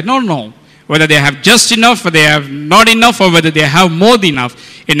 they will tithe. No. Whether they have just enough, or they have not enough, or whether they have more than enough.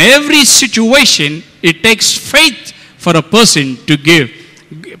 In every situation, it takes faith for a person to give.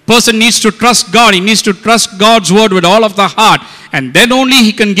 A person needs to trust God. He needs to trust God's word with all of the heart. And then only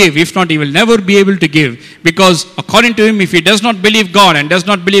he can give. If not, he will never be able to give. Because according to him, if he does not believe God and does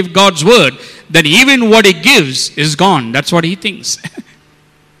not believe God's word, then even what he gives is gone. That's what he thinks.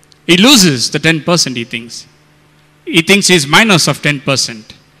 He loses the 10%, he thinks. He thinks he's minus of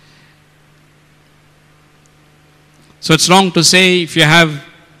 10%. So it's wrong to say if you have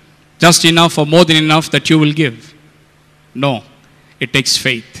just enough or more than enough that you will give. No, it takes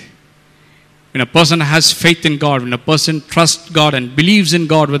faith. When a person has faith in God, when a person trusts God and believes in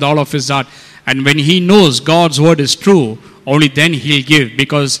God with all of his heart, and when he knows God's word is true, only then he'll give,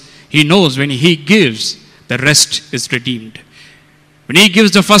 because he knows when he gives, the rest is redeemed. When he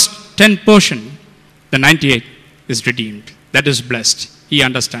gives the first 10 portion, the 98 is redeemed. That is blessed. He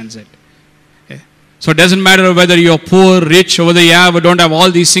understands it. So it doesn't matter whether you're poor, rich, or whether you have or don't have,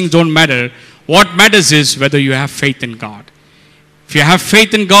 all these things don't matter. What matters is whether you have faith in God. If you have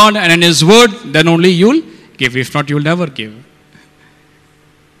faith in God and in his word, then only you'll give. If not, you'll never give.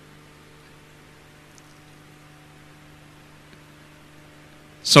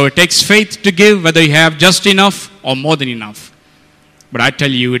 So it takes faith to give, whether you have just enough or more than enough. But I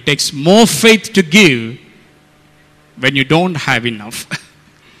tell you, it takes more faith to give when you don't have enough.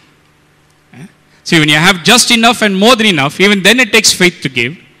 See, when you have just enough and more than enough, even then it takes faith to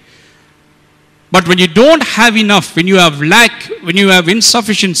give. But when you don't have enough, when you have lack, when you have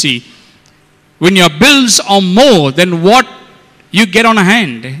insufficiency, when your bills are more than what you get on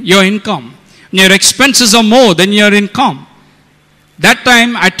hand, your income, when your expenses are more than your income, that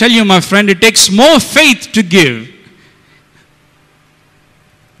time, I tell you, my friend, it takes more faith to give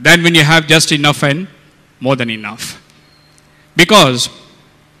than when you have just enough and more than enough. Because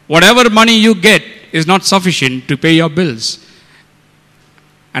whatever money you get is not sufficient to pay your bills.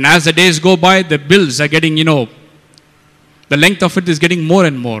 And as the days go by, the bills are getting, the length of it is getting more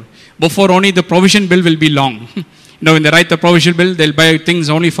and more. Before only the provision bill will be long. When they write the provision bill, they'll buy things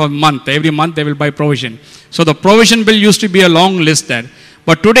only for a month. Every month they will buy provision. So the provision bill used to be a long list there.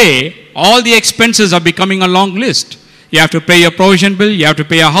 But today, all the expenses are becoming a long list. You have to pay your provision bill, you have to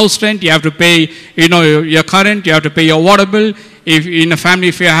pay your house rent, you have to pay, your current, you have to pay your water bill. If in a family,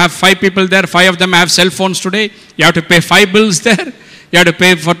 if you have 5 people there, 5 of them have cell phones today, you have to pay 5 bills there. You have to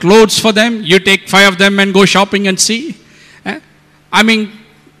pay for clothes for them. You take 5 of them and go shopping and see.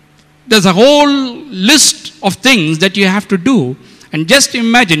 There's a whole list of things that you have to do. And just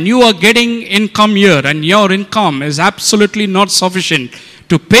imagine, you are getting income here and your income is absolutely not sufficient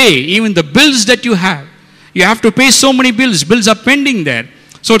to pay even the bills that you have. You have to pay so many bills. Bills are pending there.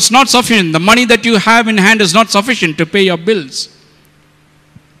 So it's not sufficient. The money that you have in hand is not sufficient to pay your bills.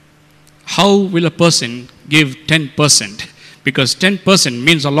 How will a person give 10%? Because 10%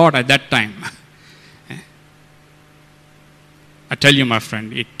 means a lot at that time. I tell you, my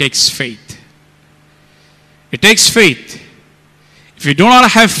friend, it takes faith. It takes faith. If you do not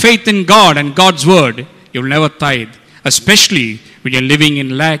have faith in God and God's word, you will never tithe. Especially when you're living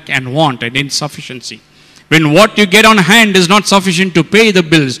in lack and want and insufficiency. When what you get on hand is not sufficient to pay the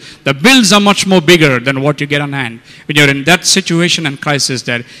bills are much more bigger than what you get on hand. When you're in that situation and crisis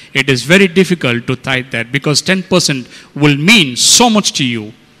there, it is very difficult to tithe that, because 10% will mean so much to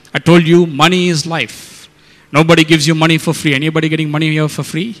you. I told you, money is life. Nobody gives you money for free. Anybody getting money here for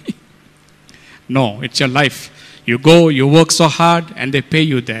free? No, it's your life. You go, you work so hard, and they pay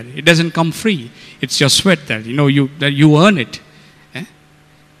you there. It doesn't come free. It's your sweat there. You earn it.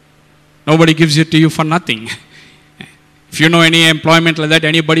 Nobody gives it to you for nothing. If you know any employment like that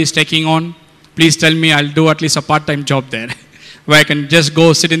anybody is taking on, please tell me. I'll do at least a part-time job there, where I can just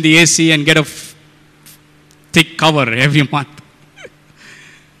go sit in the AC and get a thick cover every month.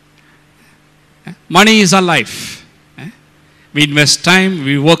 Money is our life. We invest time,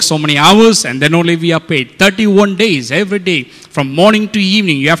 we work so many hours, and then only we are paid. 31 days, every day, from morning to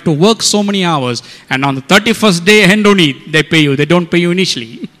evening, you have to work so many hours. And on the 31st day, end only, they pay you. They don't pay you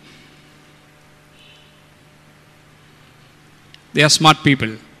initially. They are smart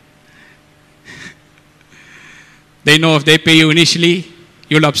people. They know if they pay you initially,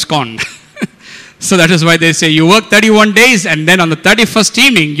 you'll abscond. So that is why they say you work 31 days and then on the 31st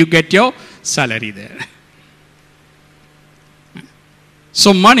evening you get your salary there.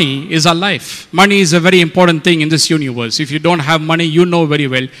 So money is our life. Money is a very important thing in this universe. If you don't have money, you know very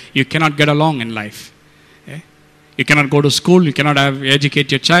well you cannot get along in life. You cannot go to school, you cannot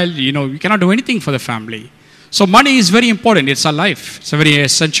educate your child, you cannot do anything for the family. So money is very important. It's our life. It's a very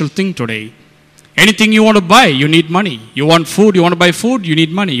essential thing today. Anything you want to buy, you need money. You want food, you want to buy food, you need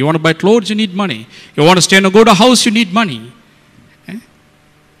money. You want to buy clothes, you need money. You want to stay in a good house, you need money.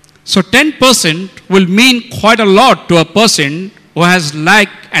 So 10% will mean quite a lot to a person who has lack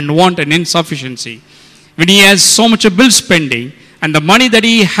and want and insufficiency. When he has so much of bill spending and the money that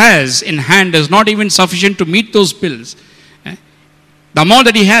he has in hand is not even sufficient to meet those bills. The amount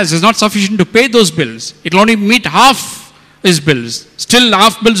that he has is not sufficient to pay those bills. It will only meet half his bills. Still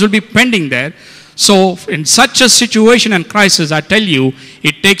half bills will be pending there. So in such a situation and crisis, I tell you,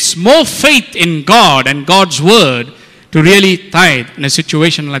 it takes more faith in God and God's word to really tithe in a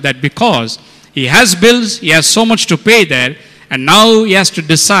situation like that, because he has bills, he has so much to pay there, and now he has to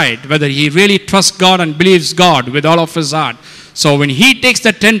decide whether he really trusts God and believes God with all of his heart. So when he takes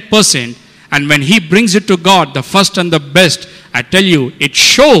the 10% and when he brings it to God, the first and the best, I tell you, it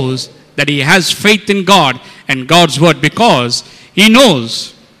shows that he has faith in God and God's word, because he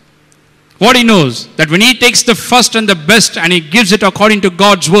knows what he knows, that when he takes the first and the best and he gives it according to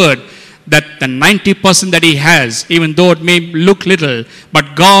God's word, that the 90% that he has, even though it may look little,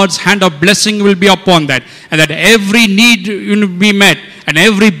 but God's hand of blessing will be upon that, and that every need will be met and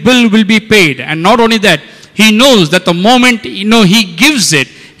every bill will be paid. And not only that, he knows that the moment he gives it,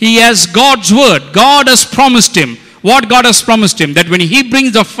 he has God's word. God has promised him. What God has promised him, that when he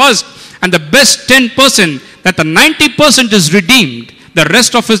brings the first and the best 10%, that the 90% is redeemed. The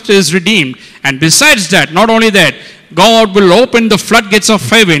rest of it is redeemed. And besides that, not only that, God will open the floodgates of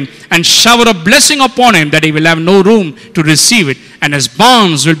heaven and shower a blessing upon him that he will have no room to receive it. And his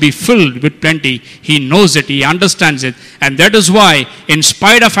barns will be filled with plenty. He knows it. He understands it. And that is why, in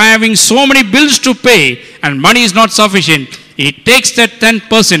spite of having so many bills to pay and money is not sufficient, he takes that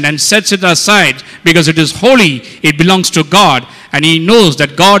 10% and sets it aside, because it is holy. It belongs to God. And he knows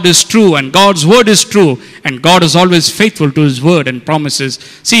that God is true and God's word is true. And God is always faithful to his word and promises.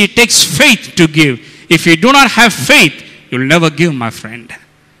 See, it takes faith to give. If you do not have faith, you'll never give, my friend.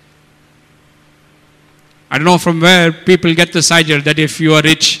 I don't know from where people get this idea that if you are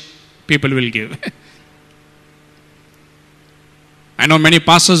rich, people will give. I know many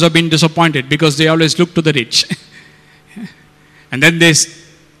pastors have been disappointed because they always look to the rich. And then they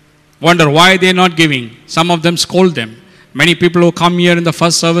wonder why they're not giving. Some of them scold them. Many people who come here in the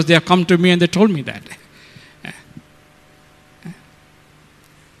first service, they have come to me and they told me that.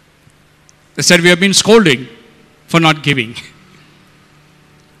 They said, we have been scolding for not giving.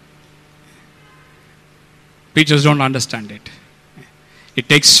 Preachers don't understand it. It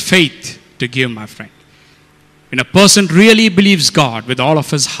takes faith to give, my friend. When a person really believes God with all of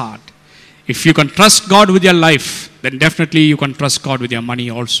his heart, if you can trust God with your life, then definitely you can trust God with your money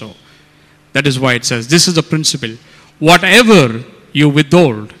also. That is why it says, this is the principle. Whatever you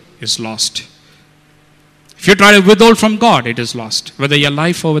withhold is lost. If you try to withhold from God, it is lost. Whether your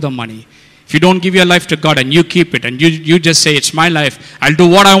life or whether money. If you don't give your life to God and you keep it and you just say, it's my life, I'll do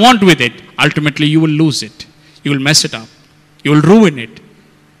what I want with it, ultimately you will lose it. You will mess it up. You will ruin it.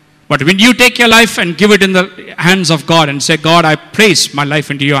 But when you take your life and give it in the hands of God and say, God, I place my life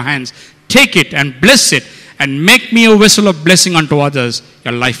into your hands, take it and bless it and make me a vessel of blessing unto others,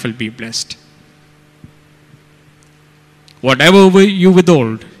 your life will be blessed. Whatever you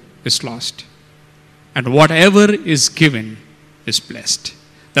withhold is lost. And whatever is given is blessed.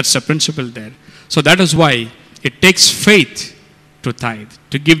 That's the principle there. So that is why it takes faith to tithe.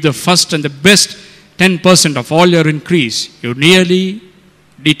 To give the first and the best 10% of all your increase. You really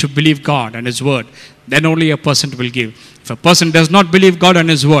need to believe God and his word. Then only a person will give. If a person does not believe God and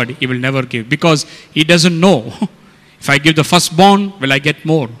his word, he will never give. Because he doesn't know. If I give the firstborn, will I get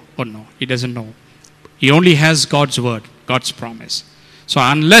more or no? He doesn't know. He only has God's word, God's promise. So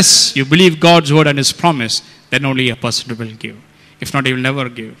unless you believe God's word and his promise, then only a person will give. If not, he will never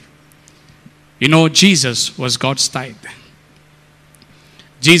give. You know, Jesus was God's tithe.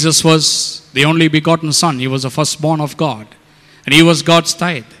 Jesus was the only begotten son. He was the firstborn of God. And he was God's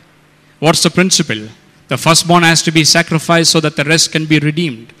tithe. What's the principle? The firstborn has to be sacrificed so that the rest can be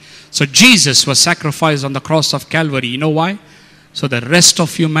redeemed. So Jesus was sacrificed on the cross of Calvary. You know why? So the rest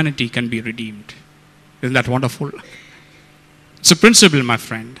of humanity can be redeemed. Isn't that wonderful? It's a principle, my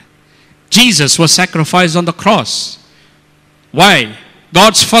friend. Jesus was sacrificed on the cross. Why?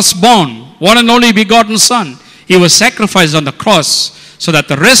 God's firstborn, one and only begotten Son. He was sacrificed on the cross so that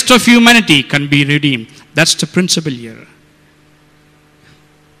the rest of humanity can be redeemed. That's the principle here.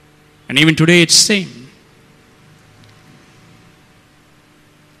 And even today it's same.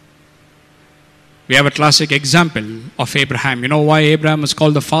 We have a classic example of Abraham. You know why Abraham is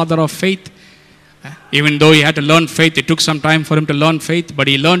called the father of faith? Even though he had to learn faith, it took some time for him to learn faith, but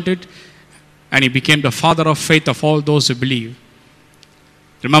he learned it and he became the father of faith of all those who believe.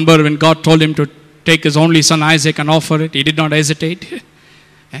 Remember when God told him to take his only son Isaac and offer it, he did not hesitate.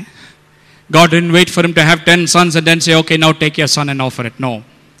 God didn't wait for him to have 10 sons and then say, okay, now take your son and offer it. No.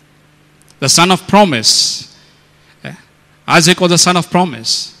 The son of promise. Isaac was the son of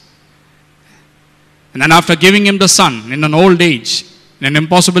promise. And then after giving him the son in an old age, in an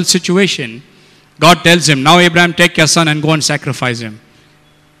impossible situation, God tells him, now Abraham, take your son and go and sacrifice him.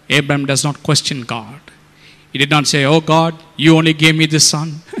 Abraham does not question God. He did not say, oh God, you only gave me this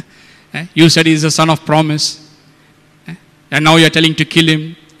son. You said he's the son of promise. And now you're telling to kill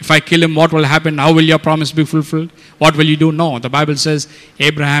him. If I kill him, what will happen? How will your promise be fulfilled? What will you do? No. The Bible says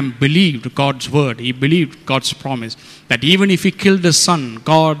Abraham believed God's word. He believed God's promise. That even if he killed his son,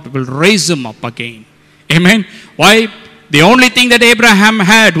 God will raise him up again. Amen. Why? The only thing that Abraham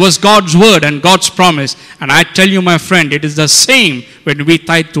had was God's word and God's promise. And I tell you, my friend, it is the same when we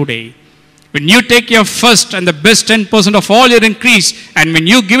tithe today. When you take your first and the best 10% of all your increase, and when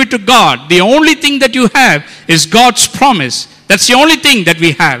you give it to God, the only thing that you have is God's promise. That's the only thing that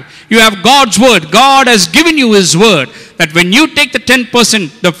we have. You have God's word. God has given you his word. That when you take the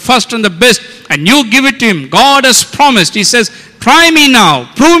 10%, the first and the best, and you give it to him, God has promised. He says, try me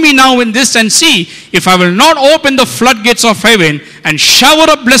now, prove me now in this and see if I will not open the floodgates of heaven and shower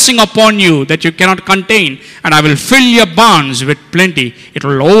a blessing upon you that you cannot contain, and I will fill your barns with plenty. It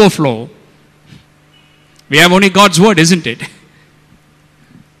will overflow. We have only God's word, isn't it?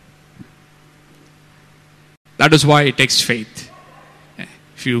 That is why it takes faith.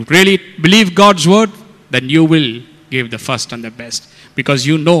 If you really believe God's word, then you will give the first and the best. Because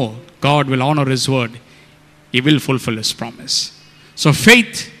you know God will honor his word. He will fulfill his promise. So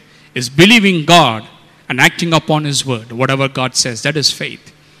faith is believing God and acting upon his word. Whatever God says, that is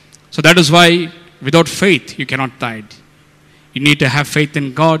faith. So that is why without faith, you cannot tithe. You need to have faith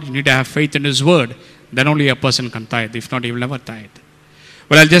in God. You need to have faith in his word. Then only a person can tithe. If not, he will never tithe.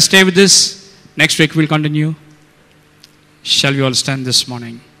 Well, I'll just stay with this. Next week we'll continue. Shall we all stand this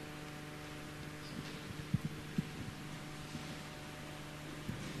morning?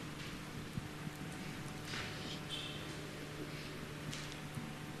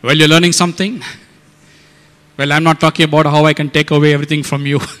 Well, you're learning something? Well, I'm not talking about how I can take away everything from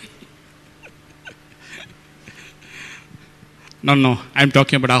you. No. I'm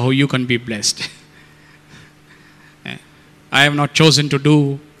talking about how you can be blessed. I have not chosen to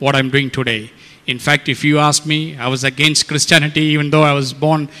do what I'm doing today. In fact, if you ask me, I was against Christianity, even though I was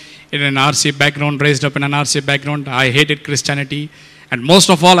born in an RC background, raised up in an RC background. I hated Christianity. And most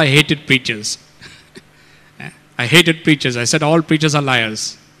of all, I hated preachers. I hated preachers. I said all preachers are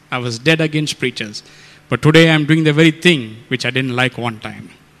liars. I was dead against preachers. But today I'm doing the very thing which I didn't like one time.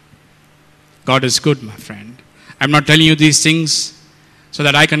 God is good, my friend. I'm not telling you these things so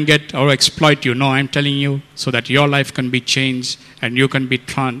that I can get or exploit you. No, I'm telling you so that your life can be changed and you can be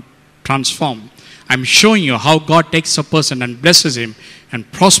transformed. I'm showing you how God takes a person and blesses him and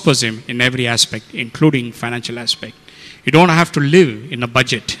prospers him in every aspect, including financial aspect. You don't have to live in a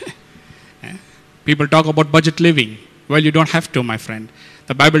budget. People talk about budget living. Well, you don't have to, my friend.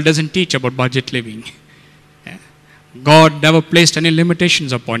 The Bible doesn't teach about budget living. God never placed any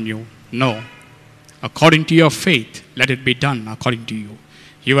limitations upon you. No. According to your faith, let it be done according to you.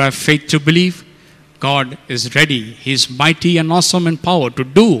 You have faith to believe. God is ready. He is mighty and awesome in power to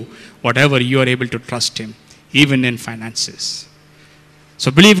do whatever you are able to trust him, even in finances.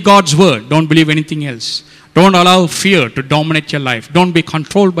 So believe God's word. Don't believe anything else. Don't allow fear to dominate your life. Don't be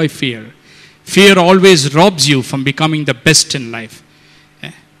controlled by fear. Fear always robs you from becoming the best in life.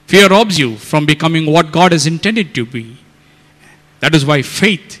 Fear robs you from becoming what God has intended to be. That is why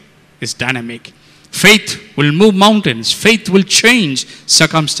faith is dynamic. Faith will move mountains. Faith will change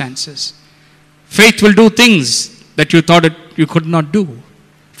circumstances. Faith will do things that you thought you could not do.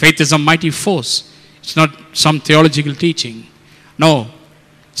 Faith is a mighty force. It's not some theological teaching. No,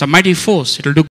 it's a mighty force. It will do